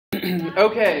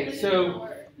Okay, so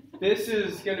this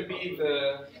is going to be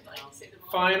the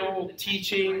final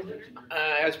teaching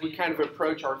as we kind of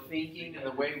approach our thinking and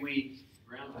the way we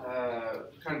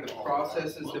kind of the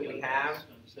processes that we have.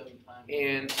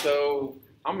 And so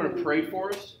I'm going to pray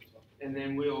for us, and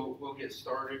then we'll get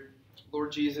started.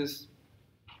 Lord Jesus,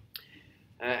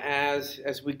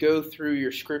 as we go through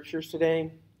your scriptures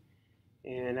today,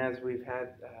 and as we've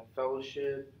had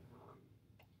fellowship,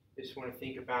 just want to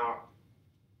think about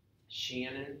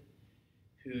Shannon,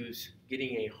 who's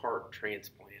getting a heart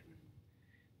transplant.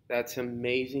 That's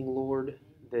amazing, Lord,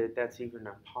 that that's even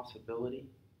a possibility.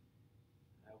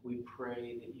 We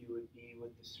pray that you would be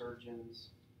with the surgeons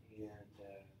and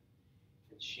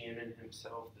Shannon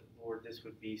himself, that, Lord, this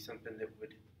would be something that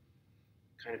would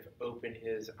kind of open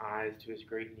his eyes to his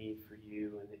great need for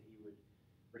you, and that he would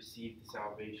receive the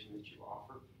salvation that you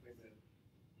offer.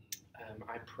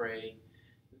 I pray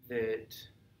that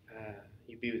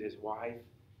you be with his wife,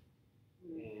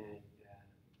 and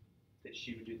that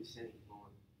she would do the same,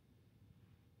 Lord.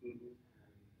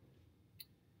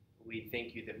 We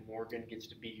thank you that Morgan gets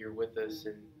to be here with us,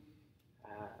 and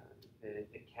that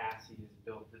Cassie has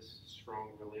built this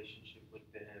strong relationship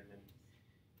with them,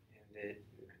 and that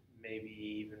maybe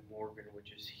even Morgan would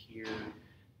just hear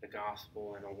the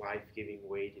gospel in a life-giving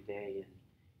way today,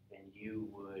 and you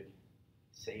would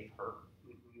save her.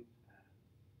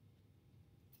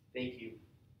 Thank you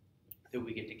that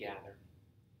we get to gather.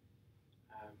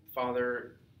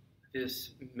 Father,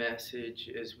 this message,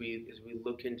 as we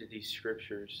look into these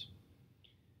scriptures,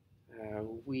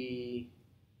 we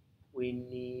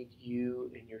need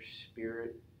you and your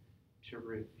Spirit to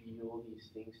reveal these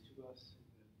things to us.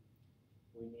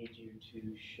 We need you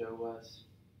to show us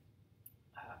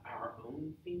our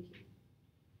own thinking.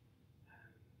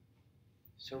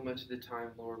 So much of the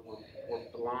time, Lord,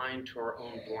 we're blind to our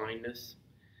own blindness,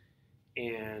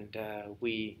 and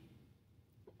we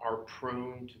are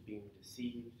prone to being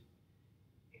deceived.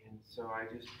 And so I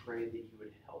just pray that you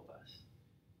would help us,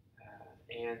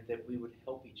 and that we would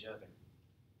help each other,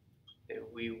 that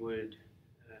we would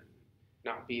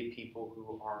not be a people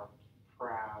who are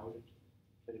proud,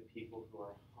 but a people who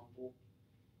are humble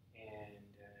and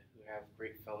who have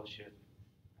great fellowship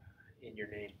in your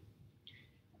name.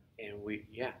 And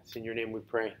it's in your name we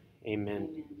pray. Amen.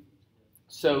 Amen.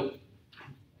 So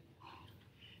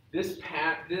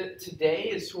today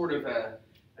is sort of a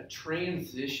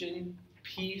transition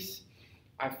piece.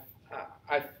 I'm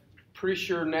pretty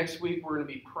sure next week we're going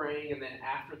to be praying, and then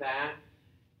after that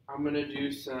I'm going to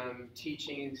do some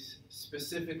teachings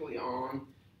specifically on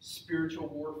spiritual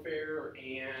warfare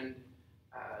and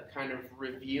kind of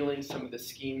revealing some of the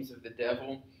schemes of the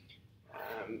devil.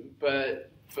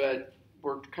 But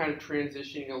we're kind of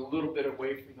transitioning a little bit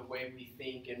away from the way we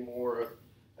think and more of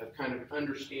kind of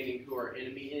understanding who our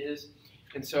enemy is.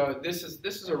 And so this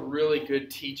is a really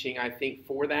good teaching, I think,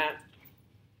 for that.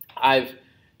 I've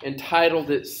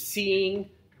entitled it "Seeing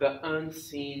the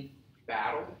Unseen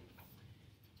Battle."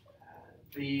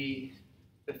 The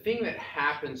thing that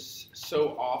happens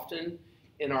so often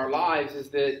in our lives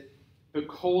is that the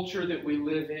culture that we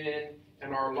live in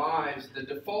and our lives, the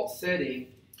default setting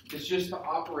is just to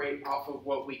operate off of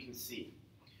what we can see.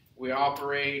 We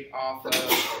operate off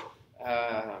of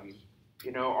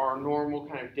our normal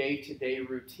kind of day-to-day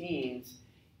routines,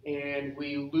 and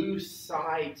we lose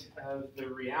sight of the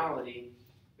reality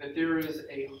that there is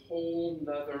a whole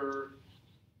nother,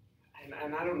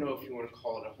 and I don't know if you want to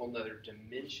call it a whole nother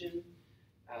dimension,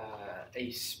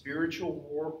 a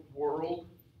spiritual world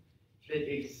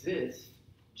that exists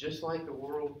just like the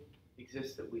world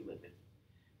exists that we live in.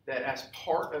 That as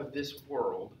part of this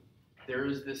world, there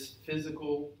is this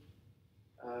physical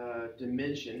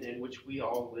dimension in which we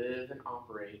all live and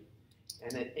operate,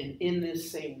 and in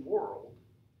this same world,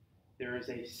 there is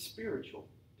a spiritual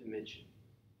dimension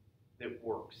that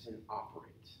works and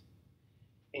operates.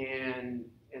 And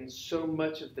so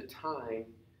much of the time,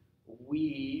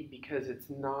 because it's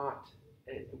not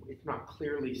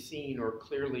clearly seen or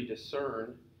clearly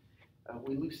discerned,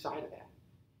 we lose sight of that.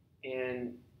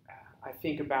 And I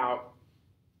think about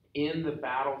in the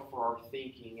battle for our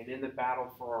thinking and in the battle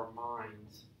for our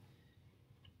minds,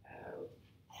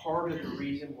 part of the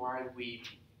reason why we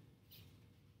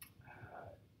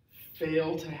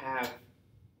fail to have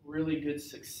really good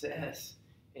success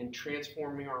in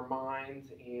transforming our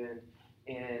minds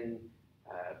and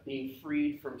being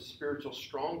freed from spiritual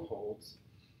strongholds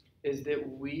is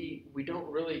that we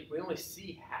only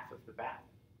see half of the battle.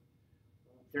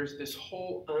 There's this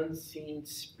whole unseen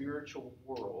spiritual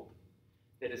world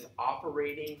that is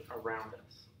operating around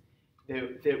us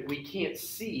that we can't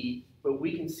see, but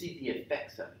we can see the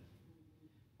effects of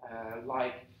it.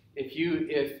 Like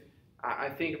If I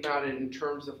think about it in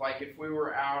terms of like if we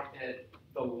were out at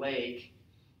the lake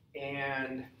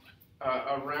and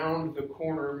around the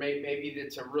corner, maybe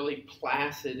it's a really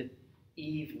placid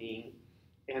evening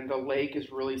and the lake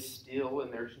is really still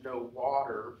and there's no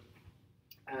water,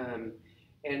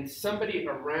 and somebody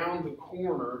around the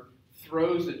corner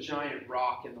throws a giant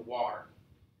rock in the water.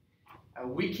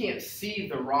 We can't see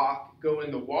the rock go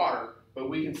in the water, but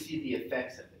we can see the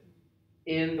effects of it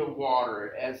in the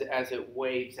water as it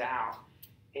waves out.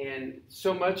 And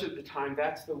so much of the time,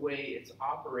 that's the way it's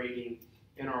operating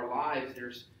in our lives.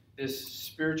 There's this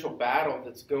spiritual battle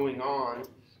that's going on,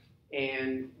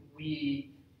 and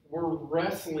we're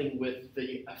wrestling with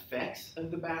the effects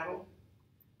of the battle,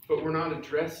 but we're not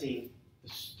addressing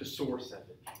the source of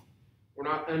it. We're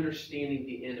not understanding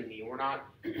the enemy.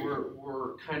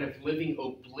 We're kind of living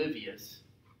oblivious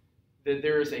that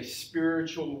there is a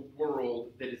spiritual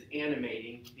world that is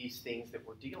animating these things that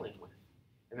we're dealing with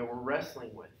and that we're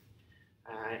wrestling with.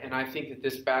 And I think that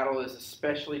this battle is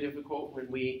especially difficult when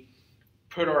we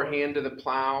put our hand to the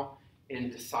plow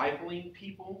in discipling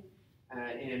people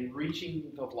and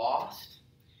reaching the lost.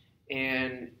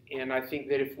 And I think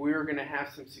that if we're going to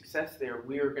have some success there,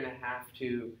 we are going to have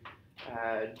to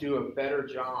do a better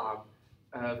job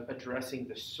of addressing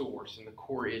the source and the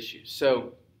core issues.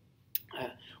 So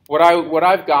what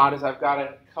I've got is I've got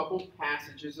a couple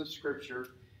passages of Scripture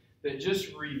that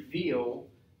just reveal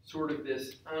sort of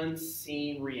this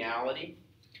unseen reality.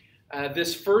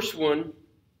 This first one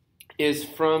is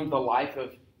from the life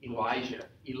of Elisha.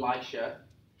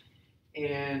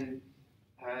 And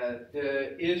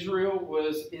Israel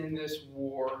was in this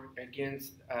war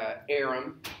against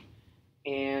Aram.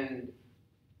 And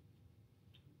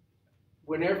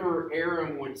whenever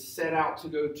Aram would set out to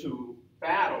go to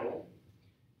battle,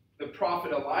 the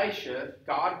prophet Elisha,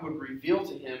 God would reveal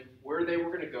to him where they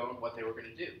were going to go and what they were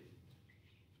going to do.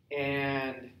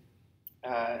 And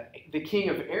the king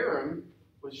of Aram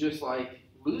was just like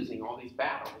losing all these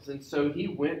battles. And so he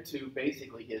went to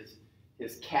basically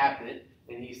his cabinet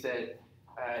and he said,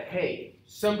 hey,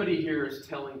 somebody here is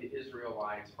telling the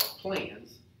Israelites our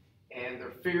plans and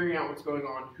they're figuring out what's going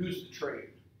on. Who's the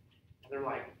traitor? And they're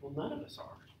like, well, none of us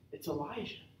are. It's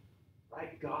Elijah,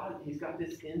 right? God, he's got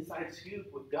this inside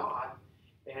scoop with God.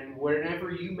 And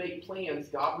whenever you make plans,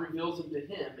 God reveals them to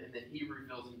him and then he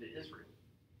reveals them to Israel.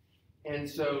 And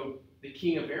so the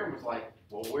king of Aram was like,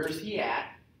 well, where's he at?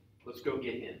 Let's go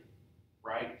get him,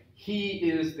 right? He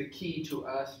is the key to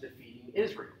us defeating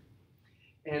Israel.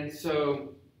 And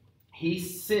so he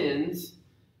sends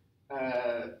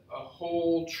a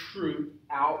whole troop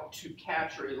out to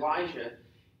capture Elijah,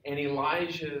 and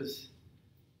Elijah's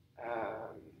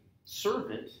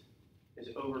servant is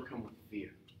overcome with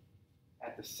fear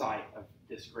at the sight of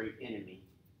this great enemy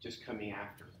just coming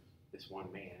after this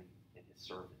one man and his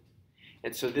servant.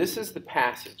 And so this is the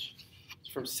passage. It's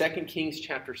from 2 Kings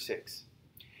chapter 6.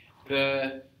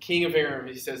 The king of Aram,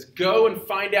 he says, go and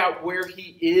find out where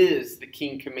he is, the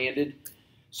king commanded,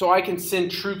 so I can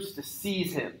send troops to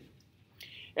seize him.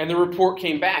 And the report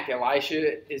came back,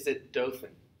 Elisha is at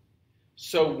Dothan.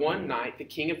 So one night the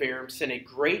king of Aram sent a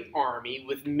great army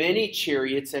with many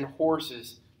chariots and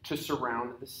horses to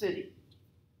surround the city.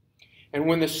 And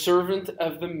when the servant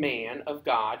of the man of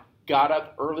God got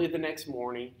up early the next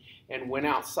morning and went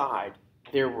outside,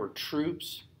 there were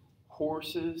troops,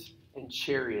 horses, and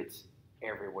chariots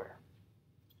everywhere.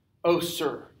 Oh,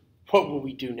 sir, what will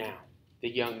we do now? The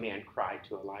young man cried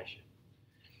to Elisha.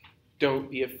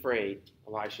 Don't be afraid,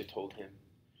 Elisha told him,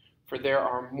 for there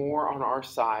are more on our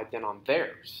side than on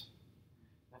theirs.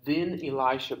 Then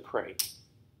Elisha prayed,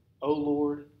 O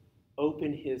Lord,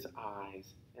 open his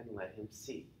eyes and let him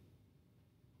see.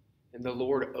 And the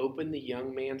Lord opened the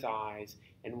young man's eyes,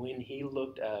 and when he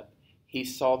looked up, he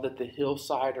saw that the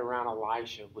hillside around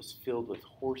Elisha was filled with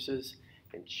horses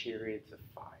and chariots of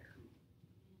fire.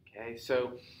 Okay,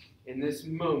 so in this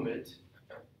moment,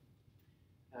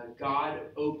 God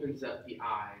opens up the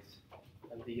eyes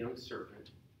of the young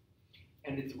servant.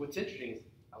 And what's interesting is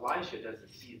Elisha doesn't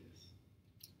see this,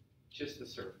 just the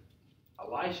servant.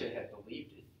 Elisha had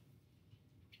believed it,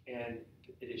 and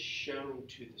it is shown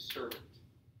to the servant.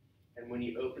 And when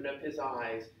he opened up his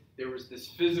eyes, there was this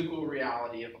physical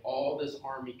reality of all this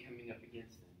army coming up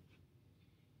against them.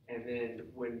 And then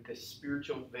when the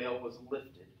spiritual veil was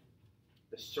lifted,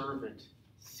 the servant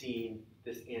seen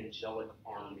this angelic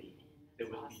army that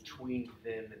was between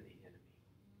them and the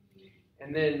enemy.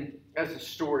 And then as the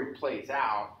story plays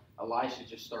out, Elisha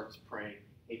just starts praying,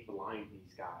 hey, blind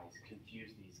these guys,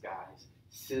 confuse these guys,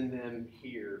 send them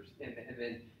here. And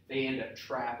then they end up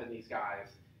trapping these guys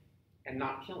and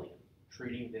not killing them,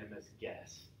 treating them as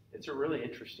guests It's a really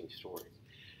interesting story.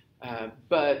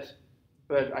 But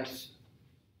I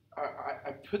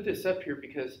put this up here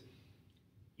because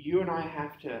you and I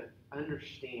have to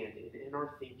understand in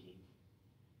our thinking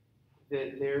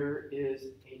that there is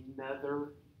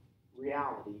another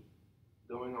reality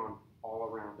going on all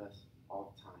around us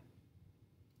all the time.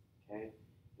 Okay?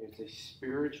 There's a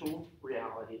spiritual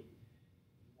reality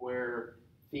where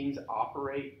things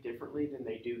operate differently than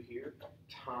they do here.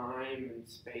 Time and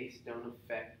space don't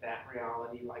affect that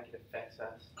reality like it affects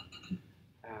us.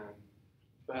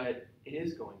 But it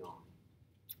is going on.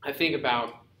 I think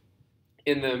about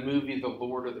in the movie The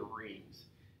Lord of the Rings.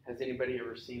 Has anybody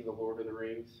ever seen The Lord of the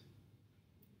Rings?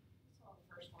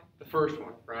 The first one. The first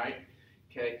one, right?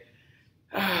 Okay.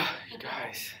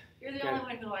 Guys. You're the only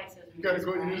one who likes those movies. You gotta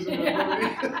go and use them in the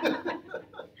movie.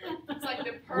 It's like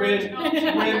the purge.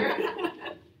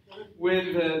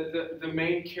 When the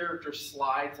main character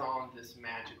slides on this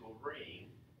magical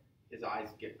ring, his eyes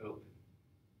get open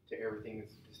to everything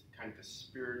that's just kind of the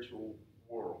spiritual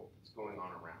world that's going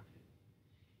on around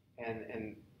him.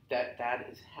 And that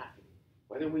is happening,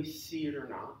 whether we see it or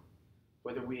not,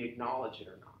 whether we acknowledge it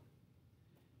or not.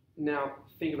 Now,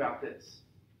 think about this.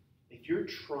 If you're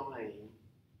trying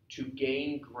to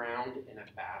gain ground in a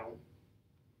battle,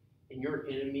 and your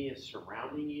enemy is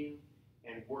surrounding you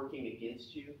and working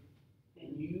against you,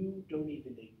 and you don't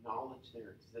even acknowledge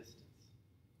their existence,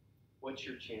 what's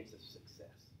your chance of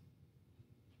success?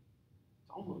 It's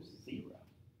almost zero,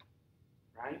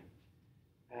 right?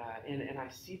 And I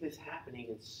see this happening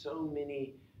in so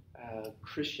many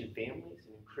Christian families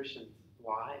and in Christian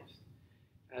lives.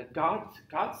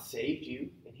 God saved you,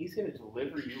 and He's going to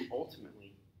deliver you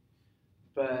ultimately.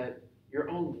 But your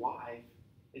own life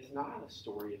is not a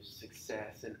story of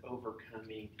success and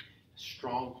overcoming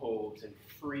strongholds and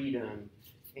freedom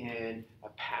and a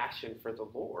passion for the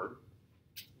Lord,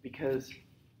 because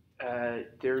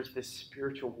there's this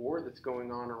spiritual war that's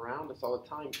going on around us all the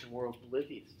time, and we're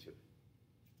oblivious to it.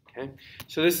 Okay,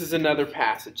 so this is another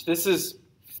passage. This is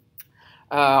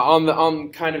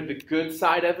on kind of the good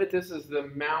side of it. This is the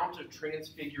Mount of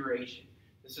Transfiguration.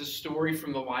 This is a story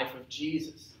from the life of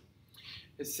Jesus.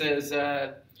 It says,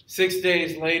 6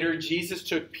 days later, Jesus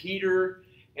took Peter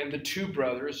and the two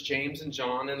brothers, James and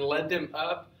John, and led them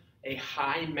up a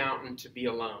high mountain to be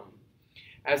alone.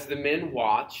 As the men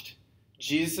watched,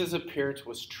 Jesus' appearance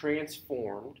was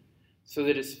transformed so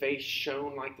that his face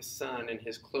shone like the sun and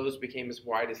his clothes became as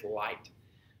white as light.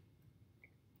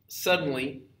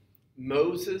 Suddenly,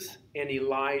 Moses and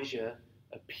Elijah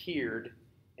appeared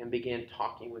and began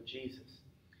talking with Jesus.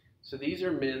 So these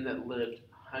are men that lived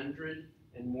 100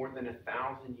 and more than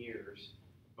 1,000 years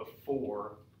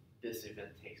before this event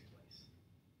takes place.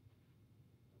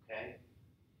 Okay?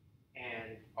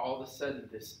 And all of a sudden,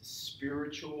 this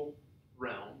spiritual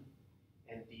realm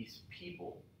and these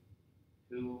people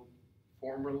who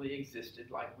formerly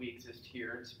existed like we exist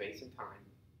here in space and time,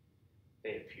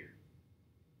 they appear.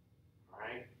 All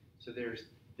right? So there's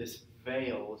this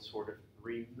veil is sort of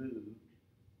removed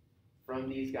from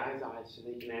these guys' eyes so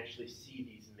they can actually see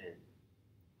these men.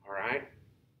 All right?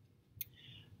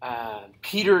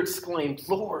 Peter exclaimed,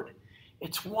 "Lord,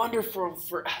 it's wonderful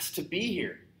for us to be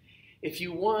here. If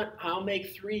you want, I'll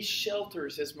make 3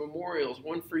 shelters as memorials,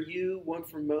 one for you, one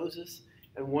for Moses,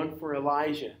 and one for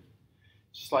Elijah."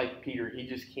 Just like Peter, he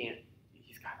just can't,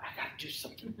 I got to do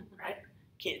something, right?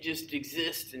 Can't just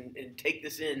exist and take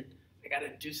this in. I got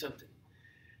to do something.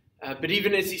 But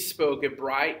even as he spoke, a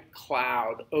bright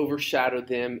cloud overshadowed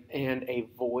them, and a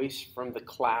voice from the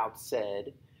cloud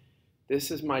said,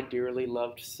 "This is my dearly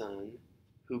loved Son,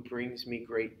 who brings me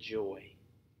great joy.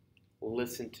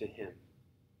 Listen to him."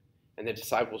 And the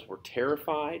disciples were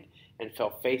terrified and fell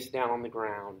face down on the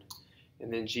ground.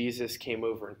 And then Jesus came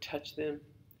over and touched them.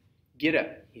 "Get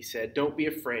up," he said. "Don't be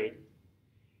afraid."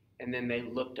 And then they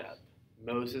looked up.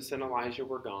 Moses and Elijah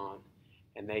were gone,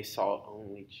 and they saw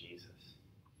only Jesus.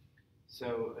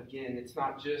 So again, it's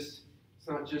not just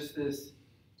this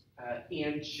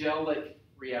angelic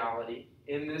reality.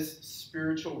 In this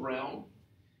spiritual realm,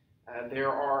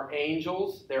 there are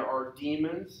angels, there are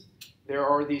demons, there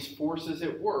are these forces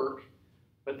at work,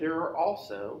 but there are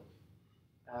also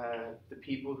the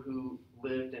people who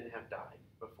lived and have died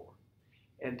before.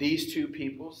 And these two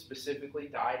people specifically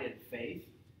died in faith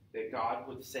that God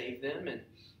would save them.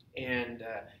 And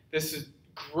this is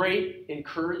great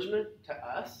encouragement to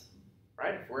us,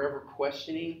 right? If we're ever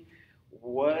questioning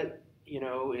what,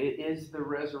 is the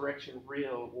resurrection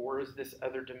real, or is this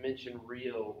other dimension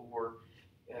real, or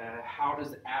how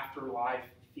does afterlife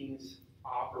things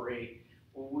operate?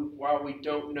 While we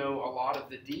don't know a lot of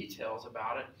the details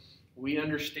about it, we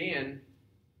understand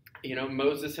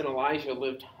Moses and Elijah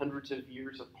lived hundreds of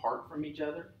years apart from each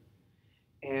other.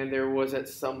 And there was at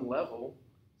some level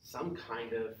some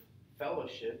kind of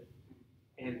fellowship.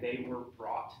 And they were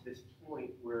brought to this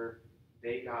point where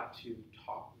they got to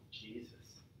talk with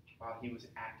Jesus while he was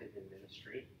active in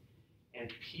ministry.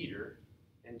 And Peter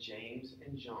and James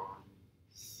and John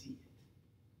see it.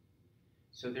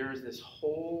 So there is this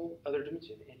whole other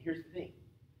dimension. And here's the thing,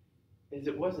 is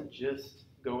it wasn't just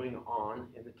going on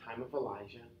in the time of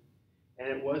Elijah, and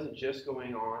it wasn't just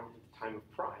going on at the time of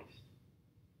Christ.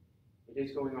 It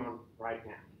is going on right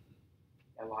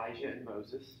now. Elijah and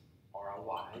Moses are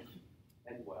alive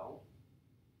and well.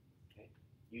 Okay?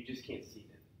 You just can't see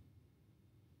them.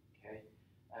 Okay?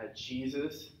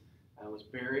 Jesus was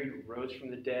buried, rose from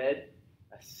the dead,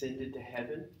 ascended to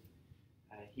heaven.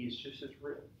 He is just as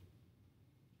real.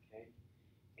 Okay?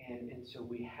 And so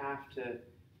we have to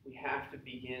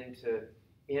begin to,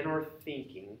 in our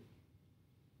thinking,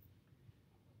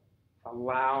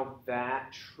 allow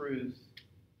that truth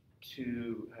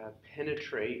to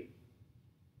penetrate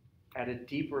at a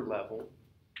deeper level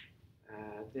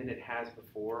than it has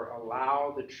before.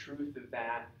 Allow the truth of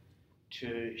that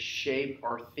to shape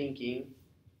our thinking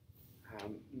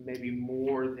maybe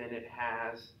more than it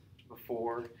has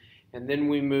before. And then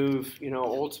we move,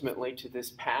 ultimately to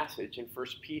this passage in 1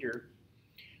 Peter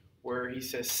where he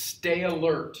says, stay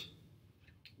alert.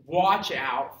 Watch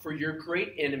out for your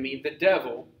great enemy, the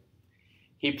devil.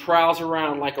 He prowls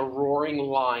around like a roaring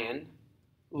lion,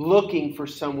 looking for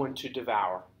someone to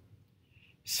devour.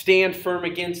 Stand firm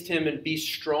against him and be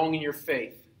strong in your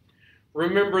faith.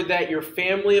 Remember that your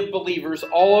family of believers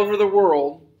all over the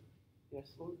world,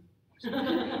 yes, Lord,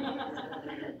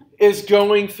 is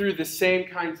going through the same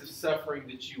kinds of suffering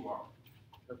that you are.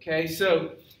 Okay,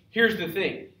 so here's the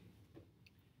thing.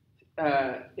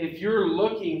 If you're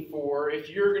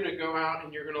going to go out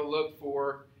and you're going to look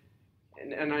for,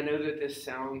 and I know that this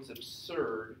sounds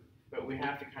absurd, but we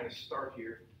have to kind of start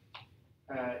here.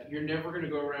 You're never going to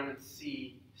go around and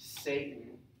see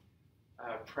Satan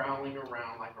prowling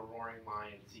around like a roaring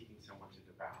lion seeking someone to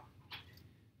devour.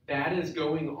 That is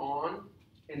going on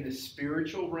in the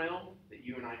spiritual realm that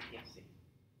you and I can't see.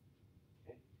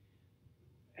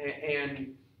 Okay?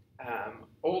 And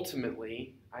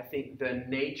ultimately, I think the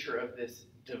nature of this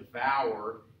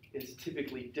devour is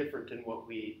typically different than what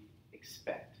we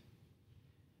expect.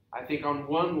 I think on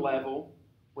one level,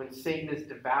 when Satan is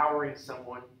devouring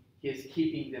someone, he is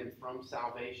keeping them from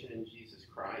salvation in Jesus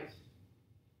Christ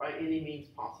by any means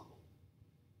possible,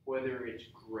 whether it's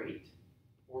great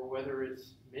or whether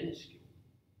it's minuscule.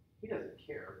 He doesn't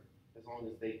care as long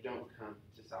as they don't come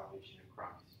to salvation in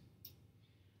Christ.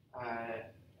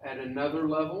 At another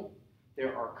level,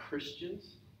 there are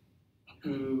Christians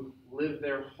who live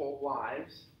their whole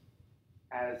lives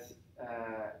as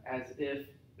if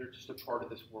they're just a part of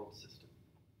this world system.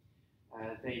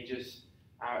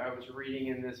 I was reading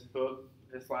in this book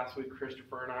this last week,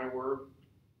 Christopher and I were,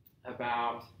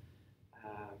 about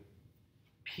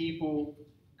people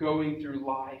going through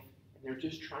life and they're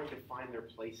just trying to find their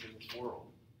place in this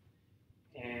world.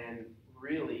 And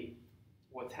really,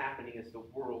 what's happening is the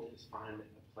world has found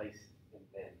a place in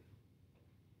them.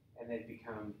 And they've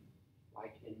become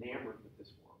like enamored with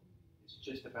this world. It's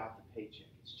just about the paycheck.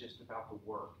 It's just about the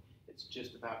work. It's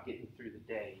just about getting through the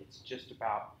day. It's just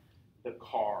about the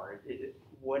car,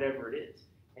 whatever it is.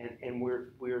 And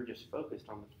we're just focused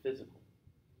on the physical.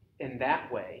 In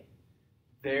that way,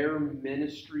 their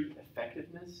ministry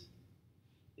effectiveness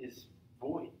is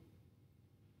void.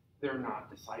 They're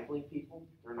not discipling people.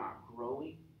 They're not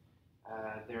growing.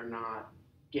 They're not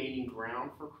gaining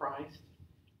ground for Christ.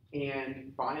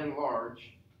 And by and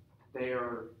large, they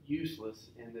are useless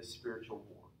in this spiritual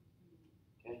war.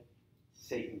 Okay?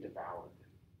 Satan devoured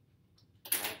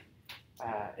them.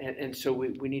 Right? And so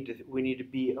we need to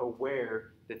be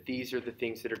aware that these are the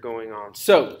things that are going on.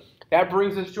 So that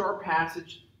brings us to our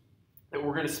passage that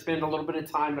we're going to spend a little bit of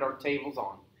time at our tables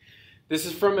on. This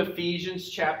is from Ephesians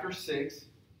chapter 6.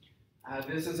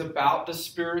 This is about the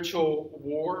spiritual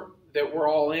war that we're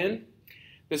all in.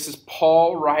 This is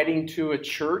Paul writing to a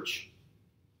church,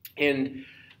 and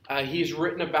he's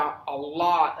written about a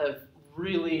lot of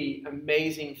really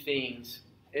amazing things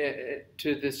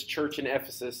to this church in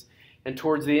Ephesus. And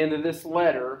towards the end of this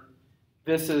letter,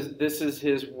 this is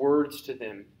his words to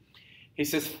them. He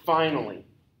says, finally,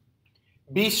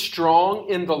 be strong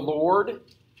in the Lord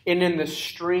and in the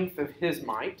strength of his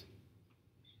might.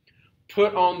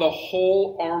 Put on the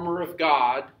whole armor of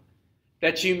God,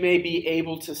 that you may be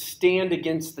able to stand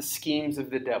against the schemes of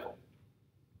the devil.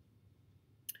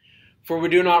 For we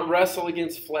do not wrestle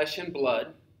against flesh and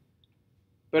blood,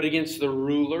 but against the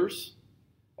rulers,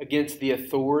 against the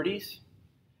authorities,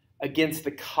 against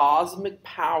the cosmic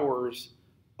powers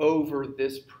over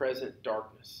this present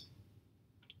darkness,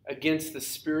 against the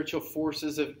spiritual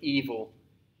forces of evil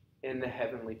in the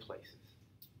heavenly places.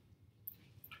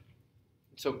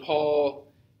 So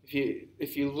Paul,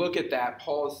 if you look at that,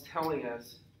 Paul is telling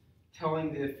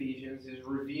the Ephesians, is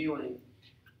revealing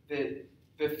that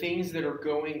the things that are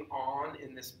going on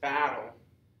in this battle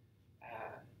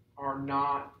are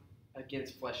not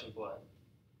against flesh and blood.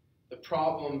 The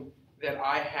problem that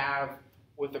I have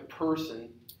with a person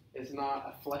is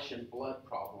not a flesh and blood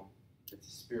problem. It's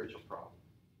a spiritual problem.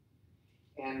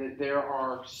 And that there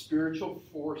are spiritual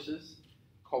forces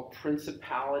called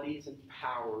principalities and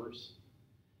powers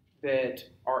that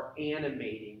are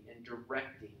animating and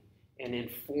directing and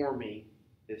informing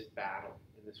this battle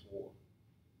and this war.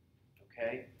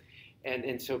 Okay?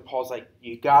 And so Paul's like,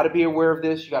 you got to be aware of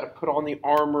this. You got to put on the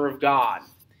armor of God.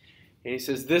 And he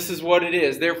says, this is what it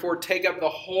is. Therefore, take up the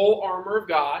whole armor of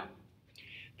God,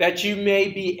 that you may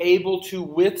be able to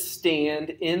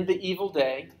withstand in the evil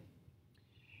day,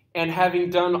 and having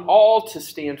done all to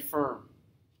stand firm.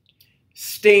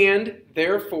 Stand,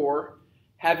 therefore,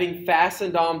 having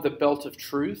fastened on the belt of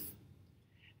truth,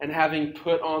 and having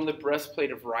put on the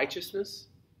breastplate of righteousness,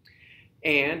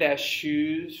 and as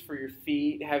shoes for your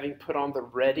feet, having put on the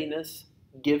readiness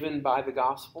given by the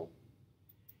gospel.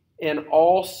 In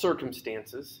all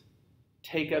circumstances,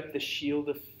 take up the shield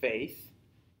of faith,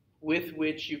 with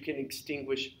which you can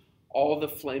extinguish all the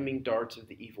flaming darts of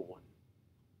the evil one.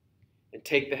 And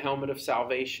take the helmet of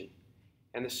salvation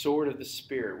and the sword of the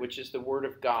Spirit, which is the word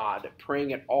of God,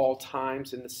 praying at all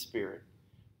times in the Spirit,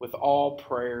 with all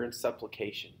prayer and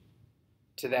supplication.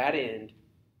 To that end,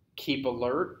 keep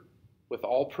alert with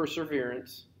all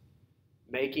perseverance,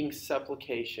 making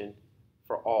supplication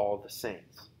for all the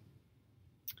saints.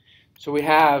 So we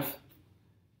have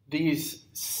these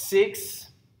 6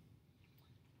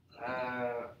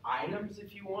 items,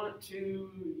 if you want to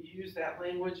use that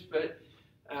language, but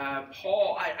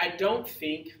Paul, I don't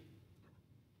think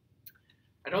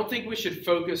we should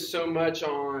focus so much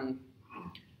on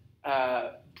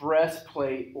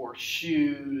breastplate or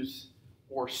shoes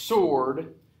or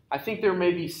sword. I think there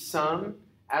may be some,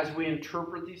 as we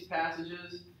interpret these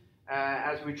passages,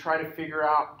 as we try to figure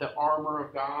out the armor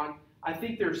of God. I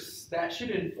think that should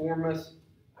inform us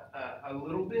a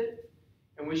little bit,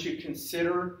 and we should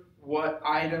consider what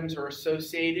items are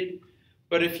associated.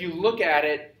 But if you look at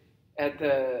it,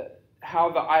 how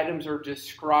the items are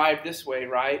described this way,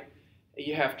 right?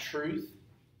 You have truth,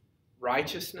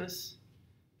 righteousness,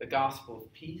 the gospel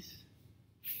of peace,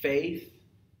 faith,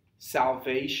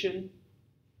 salvation,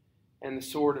 and the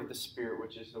sword of the Spirit,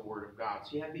 which is the word of God.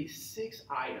 So you have these 6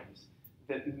 items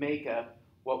that make up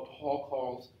what Paul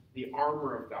calls the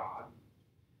armor of God,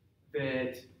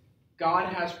 that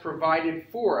God has provided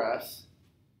for us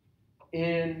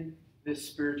in this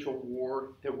spiritual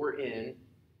war that we're in,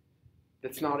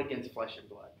 that's not against flesh and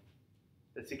blood,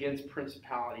 that's against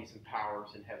principalities and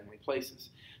powers in heavenly places.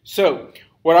 So,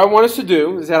 what I want us to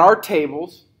do is at our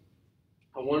tables,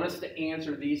 I want us to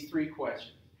answer these 3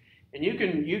 questions. And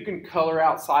you can color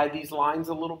outside these lines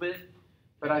a little bit,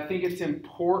 but I think it's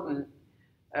important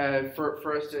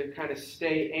for us to kind of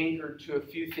stay anchored to a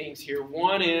few things here.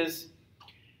 One is,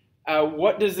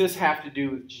 what does this have to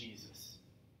do with Jesus?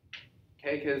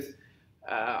 Okay, because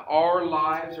our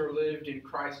lives are lived in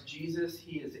Christ Jesus.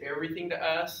 He is everything to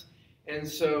us. And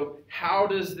so how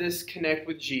does this connect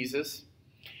with Jesus?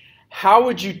 How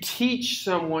would you teach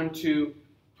someone to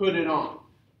put it on?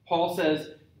 Paul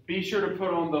says, be sure to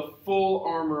put on the full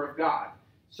armor of God.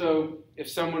 So if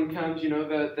someone comes,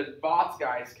 the bots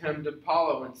guys come to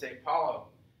Paulo and say, Paulo,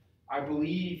 I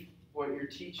believe what you're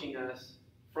teaching us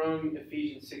from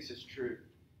Ephesians 6 is true.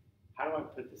 How do I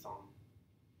put this on?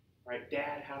 Right,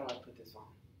 Dad, how do I put this on?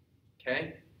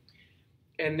 Okay?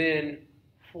 And then,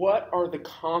 what are the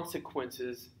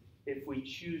consequences if we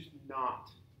choose not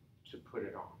to put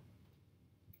it on?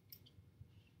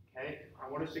 Okay? I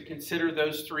want us to consider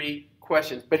those 3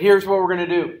 questions. But here's what we're going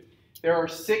to do. There are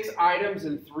 6 items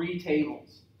and 3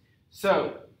 tables.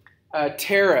 So,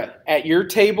 Tara, at your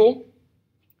table,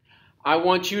 I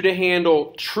want you to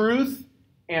handle truth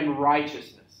and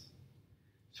righteousness.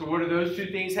 So what do those 2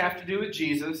 things have to do with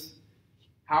Jesus?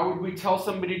 How would we tell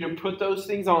somebody to put those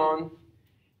things on?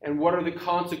 And what are the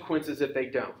consequences if they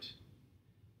don't?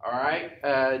 All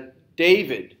right.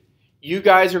 David, you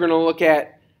guys are going to look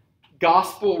at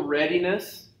gospel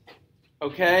readiness,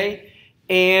 okay,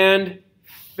 and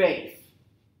faith.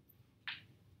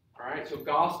 All right, so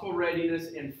gospel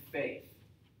readiness and faith.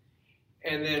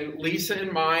 And then Lisa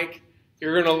and Mike,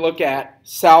 you're going to look at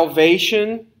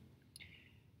salvation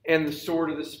and the sword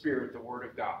of the Spirit, the Word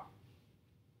of God.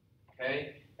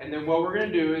 Okay? And then what we're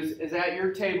going to do is at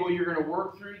your table, you're going to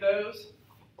work through those.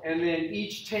 And then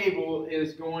each table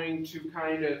is going to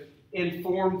kind of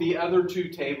inform the other two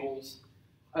tables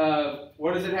of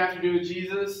what does it have to do with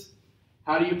Jesus?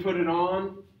 How do you put it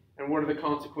on? And what are the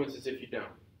consequences if you don't?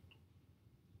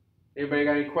 Anybody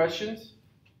got any questions?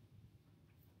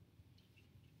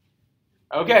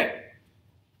 Okay.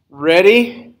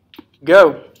 Ready?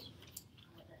 Go.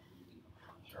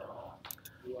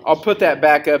 I'll put that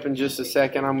back up in just a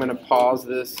second. I'm going to pause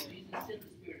this.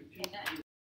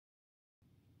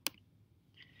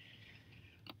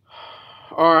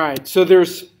 All right. So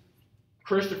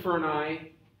Christopher and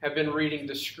I have been reading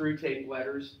the Screwtape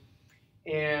Letters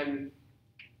and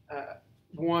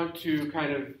want to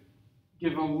kind of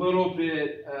give a little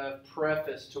bit of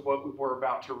preface to what we're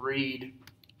about to read.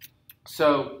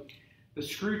 So, the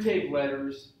Screwtape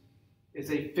Letters is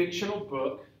a fictional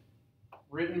book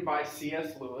written by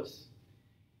C.S. Lewis,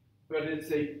 but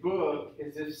it's a book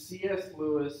as if C.S.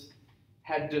 Lewis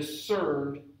had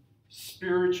discerned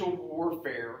spiritual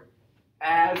warfare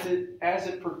as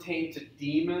it pertained to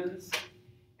demons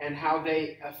and how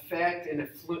they affect and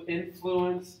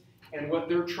influence and what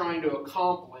they're trying to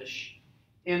accomplish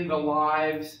in the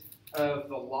lives of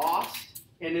the lost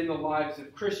and in the lives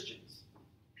of Christians.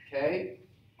 Okay?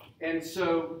 And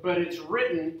so, but it's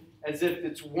written as if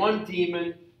it's one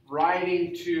demon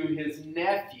writing to his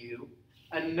nephew,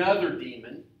 another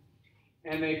demon,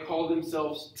 and they call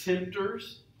themselves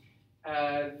tempters.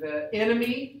 The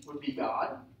enemy would be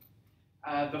God.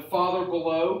 The father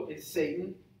below is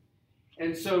Satan.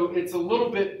 And so it's a little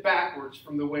bit backwards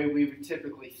from the way we would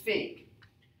typically think.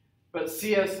 But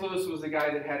C.S. Lewis was a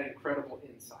guy that had incredible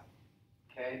insight.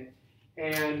 Okay?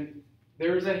 And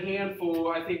there's a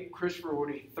handful, I think Christopher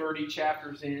would be 30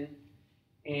 chapters in,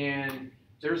 and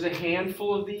there's a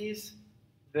handful of these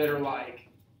that are like,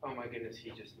 oh my goodness,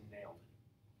 he just nailed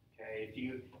it. Okay?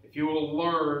 If you will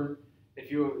learn,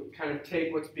 if you will kind of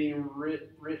take what's being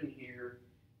written here,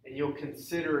 and you'll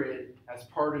consider it as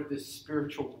part of this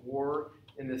spiritual war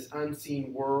in this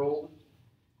unseen world,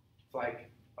 it's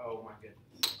like, oh my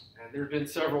goodness. And there have been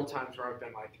several times where I've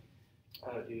been like,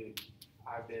 oh dude,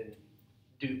 I've been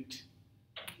duped.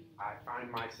 I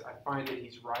find that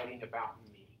he's writing about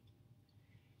me.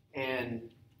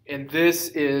 And this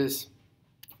is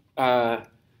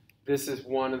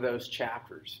one of those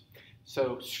chapters.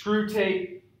 So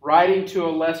Screwtape writing to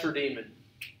a lesser demon.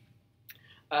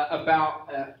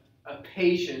 About a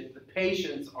patient. The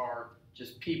patients are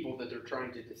just people that they're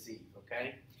trying to deceive,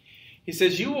 okay? He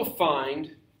says, you will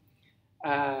find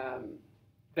that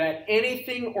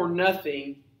anything or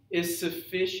nothing is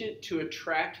sufficient to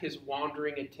attract his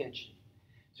wandering attention.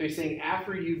 So he's saying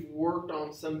after you've worked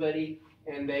on somebody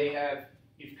and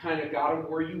you've kind of got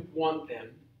them where you want them,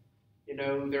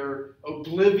 they're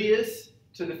oblivious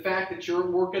to the fact that you're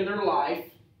working their life,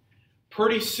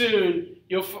 pretty soon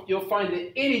you'll find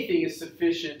that anything is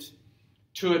sufficient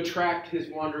to attract his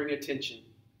wandering attention.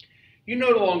 You no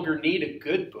longer need a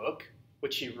good book,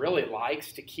 which he really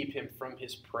likes, to keep him from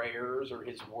his prayers or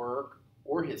his work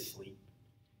or his sleep.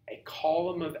 A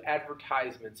column of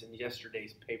advertisements in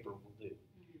yesterday's paper will do.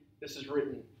 This is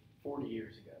written 40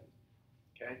 years ago.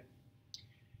 Okay?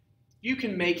 You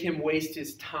can make him waste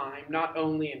his time not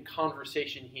only in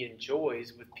conversation he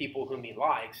enjoys with people whom he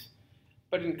likes,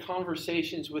 but in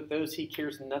conversations with those he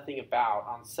cares nothing about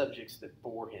on subjects that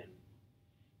bore him.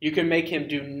 You can make him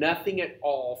do nothing at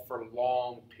all for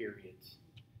long periods.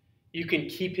 You can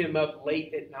keep him up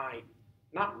late at night,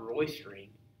 not roistering,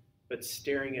 but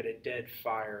staring at a dead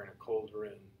fire in a cold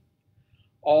room.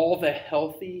 All the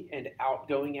healthy and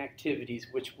outgoing activities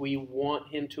which we want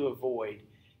him to avoid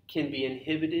can be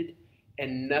inhibited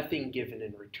and nothing given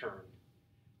in return,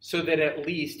 so that at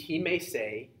least he may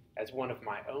say, as one of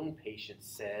my own patients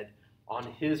said on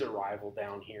his arrival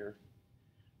down here,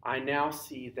 I now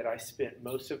see that I spent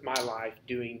most of my life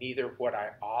doing neither what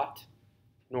I ought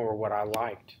nor what I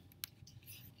liked.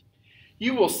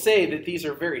 You will say that these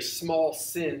are very small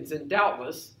sins, and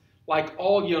doubtless, like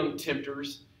all young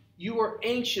tempters, you are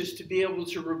anxious to be able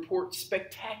to report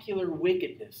spectacular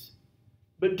wickedness.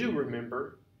 But do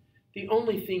remember, the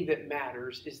only thing that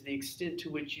matters is the extent to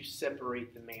which you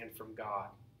separate the man from God.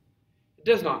 It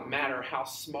does not matter how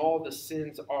small the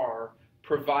sins are,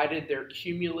 provided their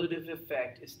cumulative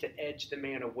effect is to edge the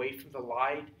man away from the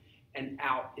light and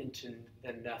out into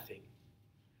the nothing.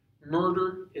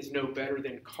 Murder is no better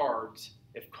than cards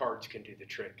if cards can do the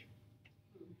trick.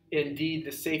 Indeed,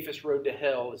 the safest road to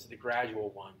hell is the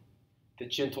gradual one, the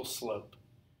gentle slope,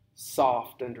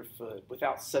 soft underfoot,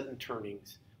 without sudden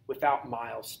turnings, without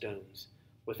milestones,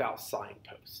 without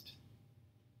signpost.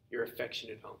 Your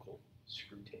affectionate uncle,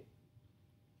 Screwtape.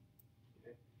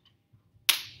 Okay?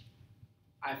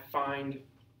 I find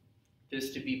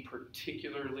this to be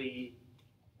particularly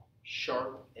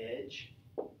sharp edge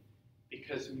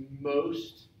because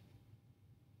most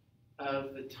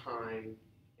of the time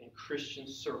in Christian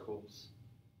circles,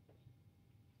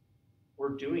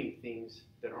 we're doing things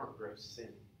that aren't gross sin.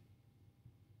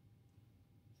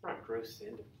 It's not gross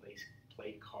sin to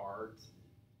play cards,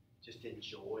 just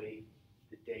enjoy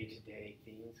the day-to-day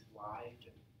things of life,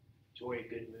 and enjoy a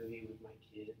good movie with my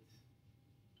kids,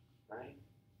 right?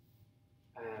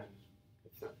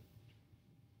 It's not,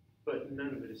 but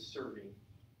none of it is serving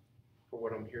for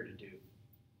what I'm here to do,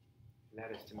 and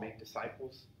that is to make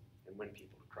disciples and win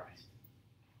people to Christ.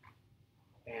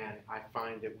 And I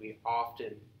find that we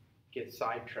often get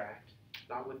sidetracked,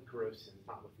 not with gross sins,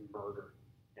 not with murder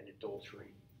and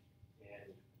adultery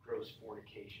and gross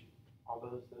fornication.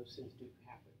 Although those sins do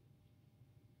happen.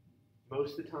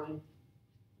 Most of the time,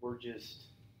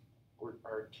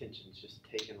 our attention's just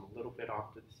taken a little bit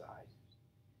off to the side.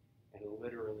 And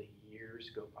literally years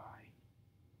go by,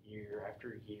 year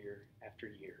after year after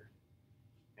year,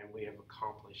 and we have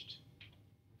accomplished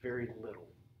very little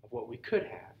of what we could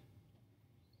have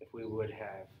if we would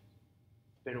have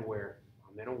been aware.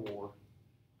 I'm in a war.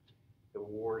 The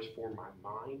war is for my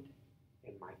mind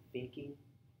and my thinking,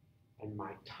 and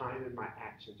my time and my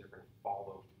actions are going to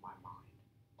follow my mind.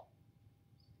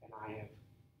 And I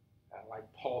have, like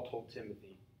Paul told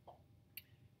Timothy,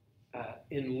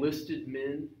 enlisted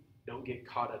men don't get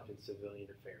caught up in civilian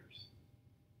affairs.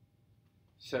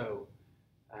 So,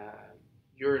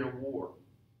 you're in a war.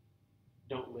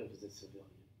 Don't live as a civilian.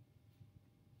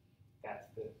 That's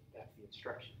the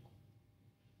instruction.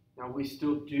 Now, we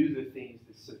still do the things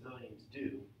that civilians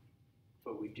do,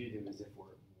 but we do them as if we're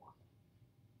at war.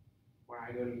 When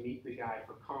I go to meet the guy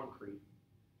for concrete,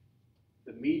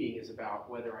 the meeting is about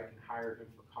whether I can hire him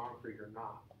for concrete or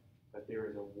not, but there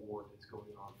is a war that's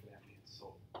going on for that man's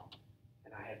soul.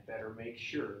 And I had better make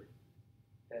sure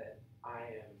that I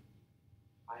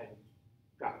have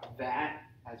got that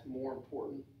as more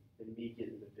important than me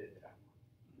getting the bid that I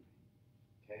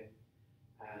want. Okay?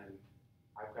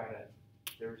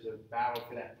 There's a battle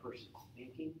for that person's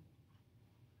thinking.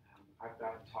 I've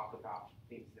got to talk about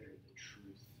things that are the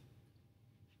truth.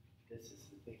 This is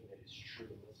the thing that is true.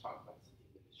 Let's talk about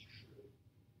something that is true.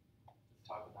 Let's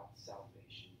talk about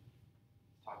salvation.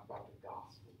 Let's talk about the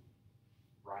gospel,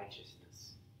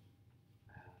 righteousness.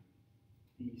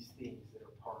 These things that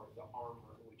are part of the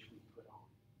armor which we put on.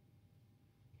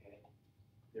 Okay?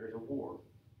 There's a war.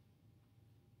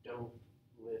 Don't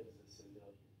live as a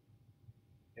civilian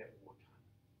at wartime.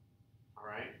 All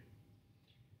right?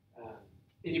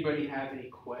 Anybody have any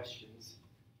questions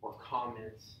or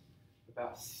comments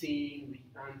about seeing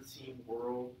the unseen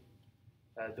world,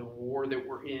 the war that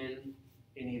we're in,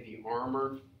 any of the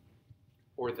armor,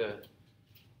 or the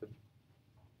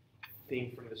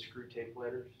thing from the Screwtape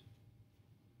letters?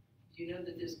 Do you know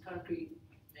that this concrete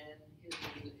man is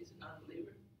a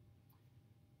non-believer?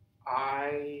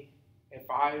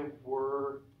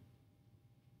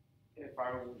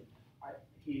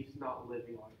 He's not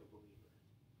living like a believer.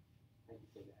 I can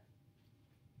say that.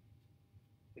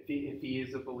 If he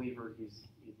is a believer, he's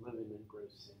living in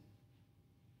gross sin.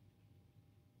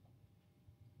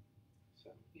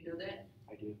 So You know that?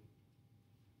 I do.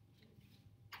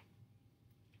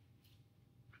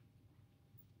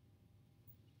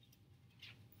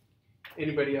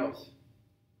 Anybody else?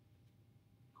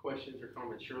 Questions or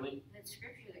comments? Shirley? The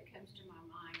scripture that comes to my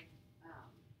mind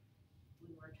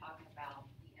when we're talking about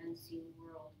the unseen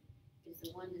world is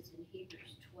the one that's in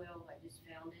Hebrews 12. I just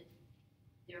found it.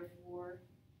 Therefore,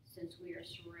 since we are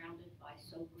surrounded by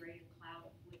so great a cloud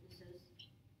of witnesses,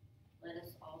 let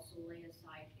us also lay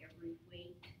aside every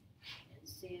weight and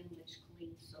sin which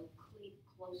clings so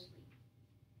closely,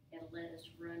 and let us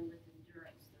run with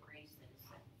endurance the race that is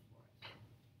set before us.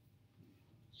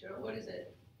 Sure, what is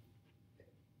it?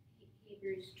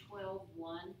 Hebrews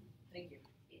 12:1. Thank you.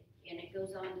 And it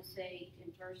goes on to say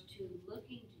in verse 2,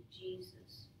 looking to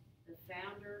Jesus, the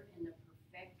founder and the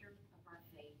perfecter of our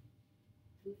faith,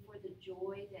 who for the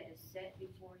joy that is set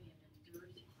before him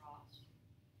endured the cross,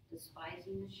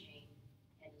 despising the shame,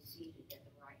 and is seated at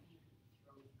the right hand of the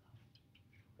throne of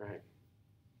God. Right.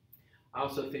 I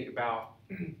also think about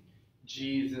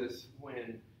Jesus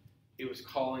when he was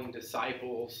calling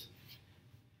disciples.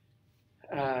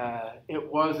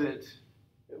 It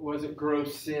wasn't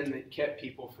gross sin that kept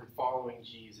people from following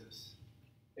Jesus.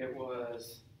 It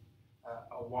was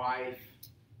a wife,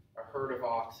 a herd of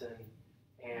oxen,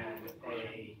 and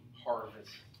a harvest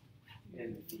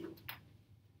in the field.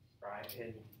 right?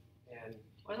 And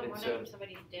Wasn't And one so- of them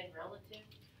somebody's dead relative?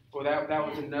 well, that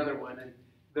was another one. And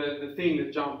the thing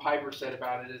that John Piper said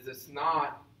about it is it's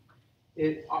not,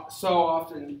 so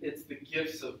often it's the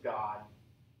gifts of God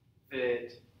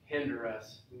that hinder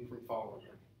us from following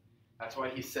Him. That's why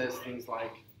he says things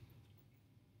like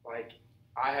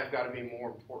I have got to be more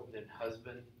important than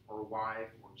husband or wife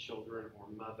or children or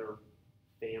mother,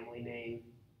 family name.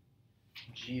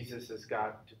 Jesus has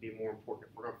got to be more important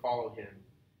if we're going to follow Him.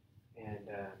 And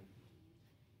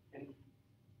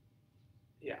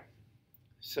yeah.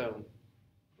 So,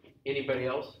 anybody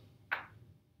else?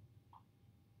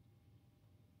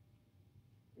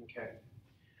 Okay.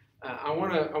 I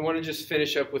want to just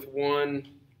finish up with one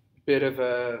bit of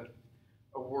a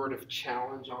word of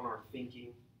challenge on our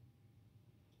thinking.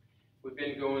 We've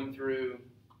been going through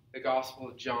the Gospel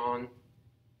of John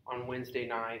on Wednesday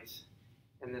nights,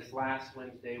 and this last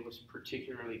Wednesday was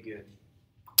particularly good.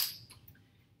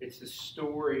 It's the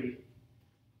story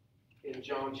in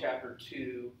John chapter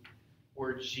 2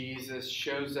 where Jesus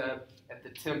shows up at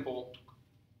the temple,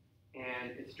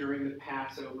 and it's during the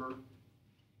Passover,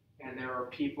 and there are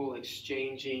people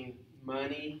exchanging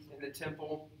money in the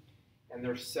temple, and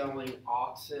they're selling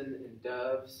oxen and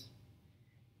doves.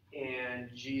 And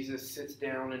Jesus sits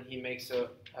down and he makes a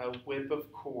whip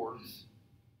of cords,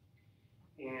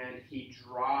 and he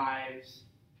drives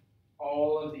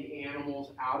all of the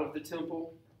animals out of the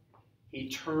temple. He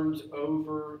turns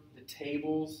over the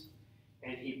tables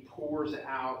and he pours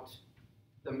out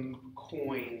the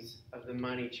coins of the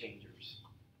money changers.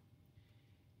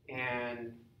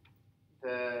 And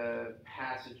the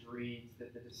passage reads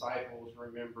that the disciples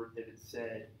remembered that it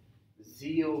said,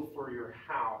 "Zeal for your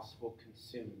house will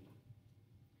consume you."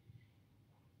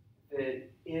 That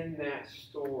in that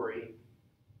story,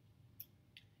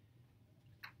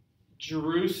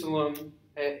 Jerusalem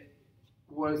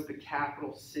was the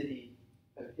capital city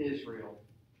of Israel.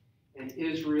 And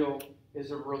Israel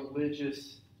is a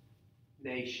religious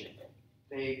nation.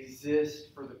 They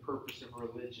exist for the purpose of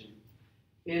religion.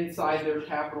 Inside their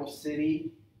capital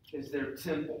city is their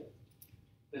temple,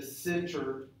 the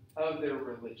center of their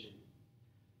religion.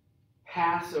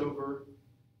 Passover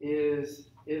is,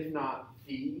 if not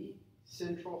the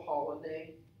central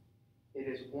holiday, it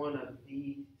is one of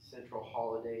the central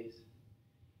holidays.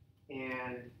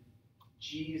 And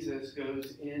Jesus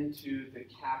goes into the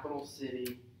capital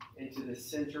city, into the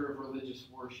center of religious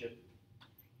worship,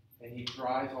 and he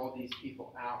drives all these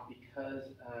people out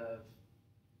because of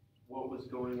what was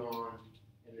going on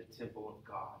in the temple of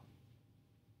God.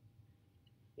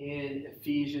 In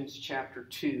Ephesians chapter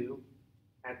 2,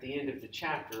 at the end of the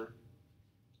chapter,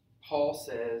 Paul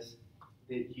says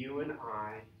that you and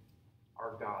I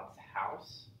are God's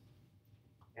house,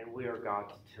 and we are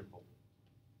God's temple.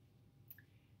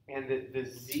 And that the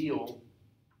zeal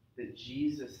that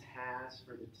Jesus has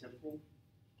for the temple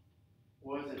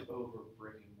wasn't over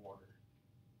brick and mortar.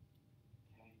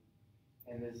 Okay?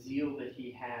 And the zeal that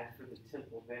he had for the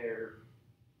temple there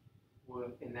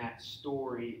in that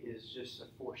story is just a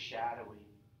foreshadowing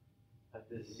of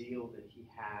the zeal that he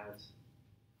has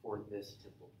for this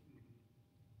temple.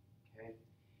 Okay?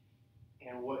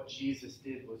 And what Jesus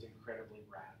did was incredibly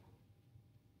radical.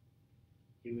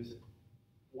 He was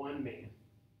one man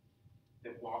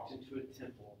that walked into a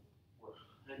temple where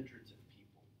hundreds of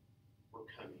people were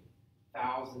coming.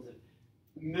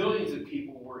 Millions of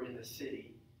people were in the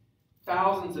city.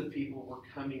 Thousands of people were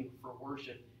coming for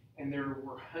worship. And there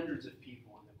were hundreds of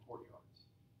people in the courtyards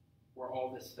where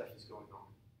all this stuff is going on.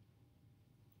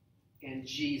 And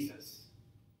Jesus,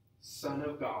 Son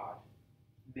of God,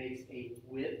 makes a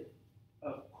whip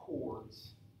of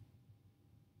cords,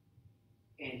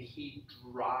 and he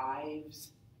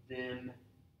drives them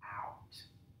out.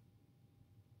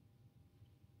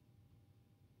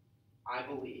 I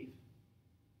believe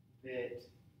that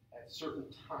at certain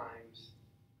times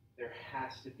there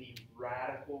has to be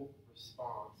radical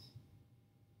response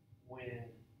when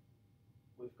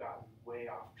we've gotten way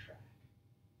off track.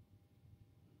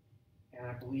 And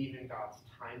I believe in God's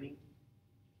timing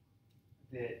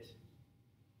that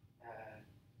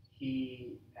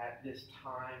He, at this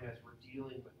time, as we're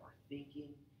dealing with our thinking,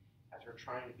 as we're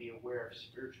trying to be aware of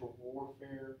spiritual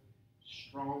warfare,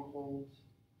 strongholds,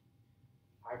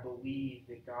 I believe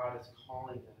that God is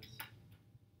calling us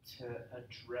to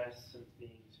address some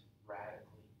things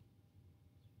radically.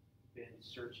 I've been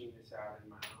searching this out in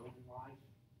my own life,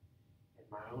 in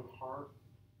my own heart,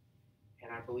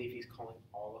 and I believe He's calling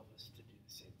all of us to do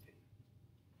the same thing.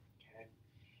 Okay?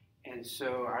 And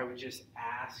so I would just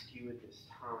ask you at this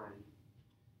time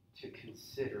to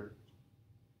consider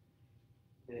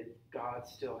that God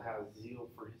still has zeal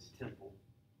for His temple,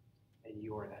 and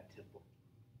you are that temple.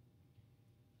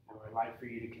 And I would like for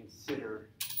you to consider,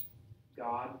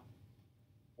 God,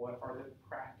 what are the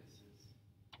practices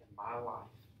in my life,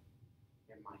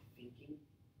 in my thinking,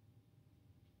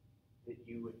 that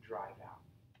you would drive out?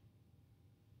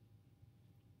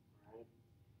 All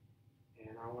right?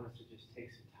 And I want us to just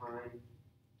take some time to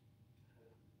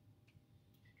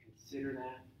consider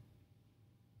that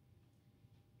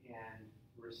and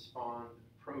respond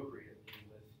appropriately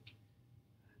with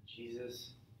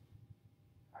Jesus,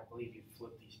 I believe you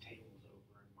flip these tables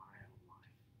over in my own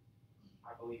life.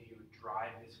 I believe you would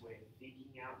drive this way of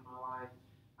thinking out in my life.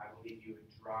 I believe you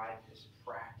would drive this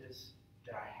practice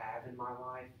that I have in my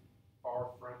life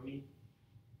far from me.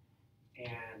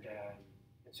 And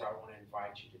so I want to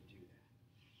invite you to do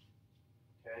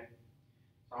that. Okay?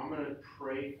 So I'm going to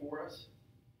pray for us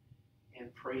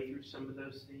and pray through some of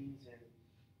those things.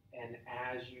 And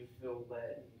as you feel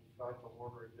led and you feel like the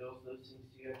Lord reveals those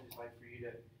things to you, I'd just like for you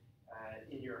to,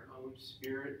 in your own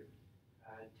spirit,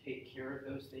 take care of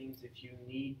those things. If you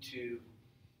need to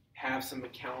have some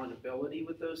accountability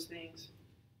with those things,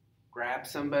 grab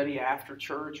somebody after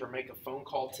church or make a phone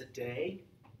call today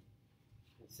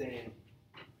and saying,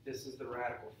 this is the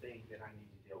radical thing that I need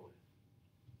to deal with.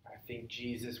 I think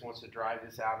Jesus wants to drive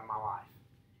this out of my life.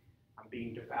 I'm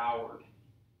being devoured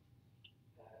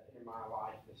in my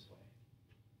life this way.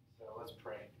 So let's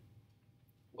pray.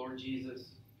 Lord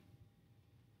Jesus,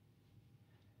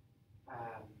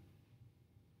 I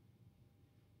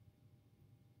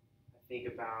think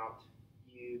about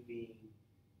you being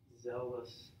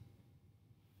zealous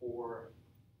for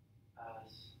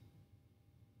us,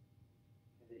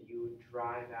 and that you would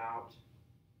drive out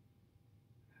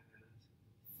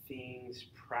things,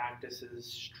 practices,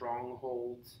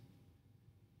 strongholds,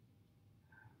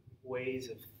 ways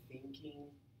of thinking.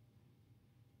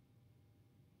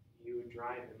 You would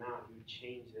drive them out. You would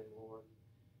change them, Lord.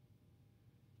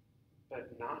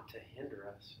 But not to hinder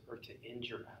us or to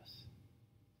injure us,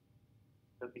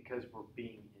 but because we're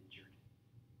being injured,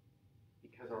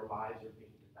 because our lives are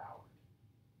being devoured.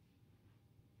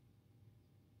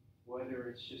 Whether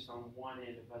it's just on one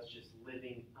end of us just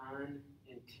living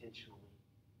unintentionally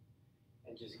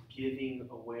and just giving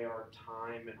away our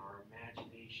time and our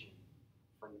imagination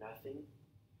for nothing,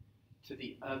 to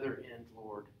the other end,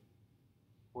 Lord,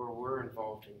 where we're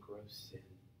involved in gross sin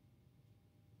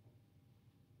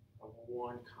of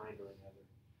one kind or another.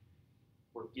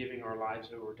 We're giving our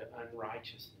lives over to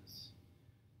unrighteousness.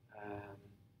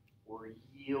 We're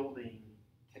yielding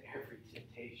to every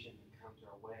temptation that comes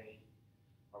our way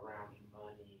around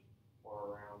money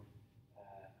or around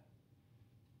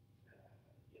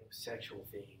sexual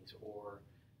things or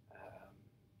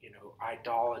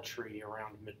idolatry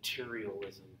around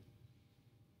materialism.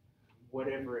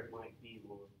 Whatever it might be,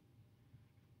 Lord,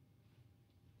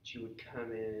 that you would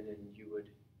come in and you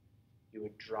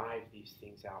would drive these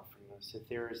things out from us. If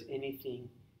there is anything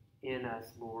in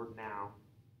us, Lord, now,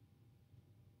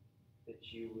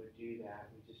 that you would do that,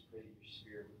 we just pray that your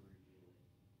Spirit would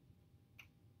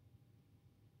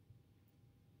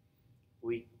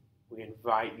reveal it. We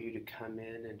invite you to come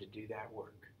in and to do that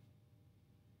work.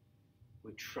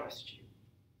 We trust you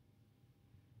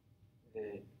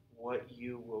that what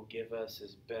you will give us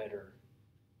is better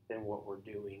than what we're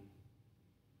doing.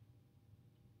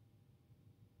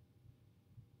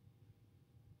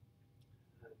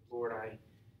 Lord, I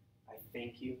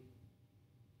thank you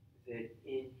that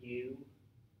in you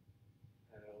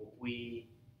we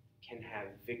can have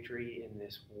victory in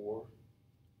this war,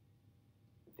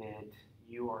 that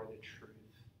you are the truth,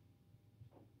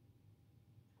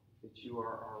 that you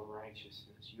are our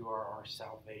righteousness, you are our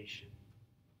salvation.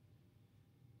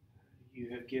 You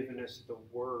have given us the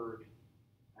Word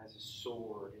as a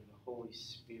sword and the Holy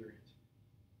Spirit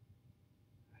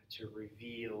to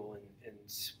reveal and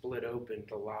split open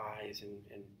the lies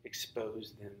and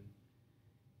expose them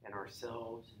in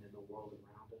ourselves and in the world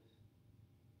around us.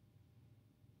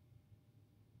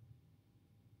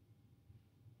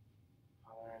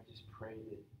 Father, I just pray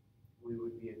that we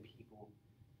would be a people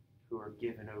who are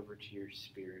given over to your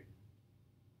Spirit,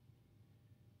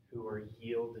 who are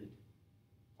yielded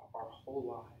our whole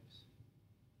lives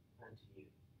unto you.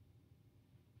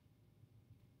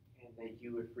 And that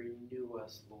you would renew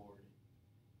us, Lord,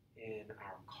 in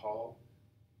our call,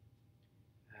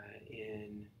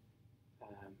 in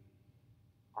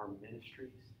our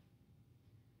ministries.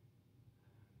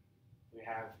 We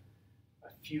have a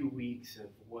few weeks of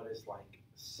what is like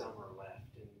summer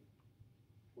left, and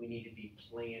we need to be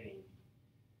planning,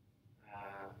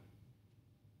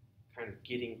 kind of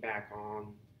getting back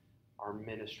on our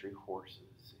ministry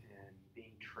horses and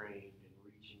being trained and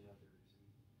reaching others.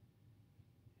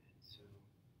 And so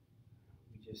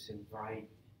just invite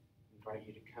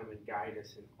you to come and guide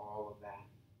us in all of that.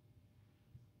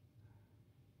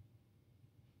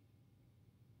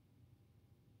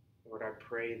 Lord, I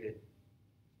pray that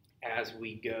as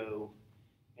we go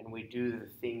and we do the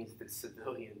things that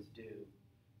civilians do,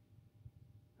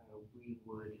 we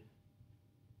would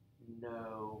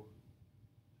know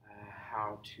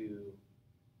how to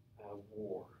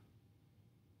war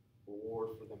for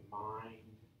the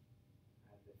mind,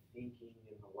 the thinking,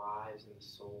 and the lives and the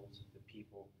souls of the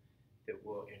people that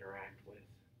we'll interact with.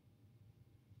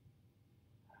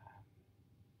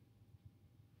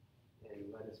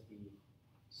 And let us be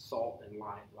salt and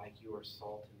light like you are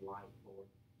salt and light, Lord.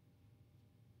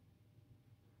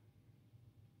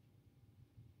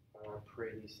 I pray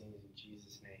these things in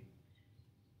Jesus' name.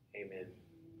 Amen.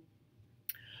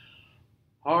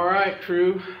 All right,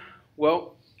 crew.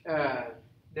 Well,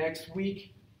 next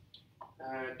week,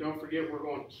 don't forget we're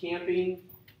going camping.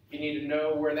 You need to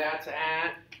know where that's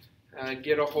at.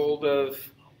 Get a hold of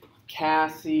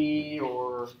Cassie,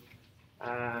 or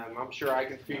I'm sure I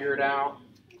can figure it out.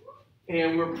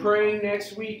 And we're praying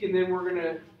next week, and then we're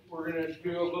gonna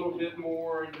do a little bit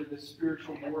more into the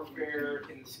spiritual warfare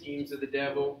and the schemes of the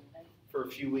devil for a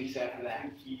few weeks after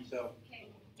that. So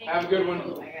have a good one. I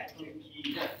got 2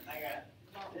 keys.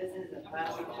 This is a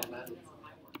plastic one.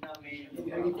 No, man. Oh,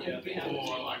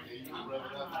 I like it. You can rub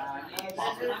it up.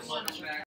 This is one.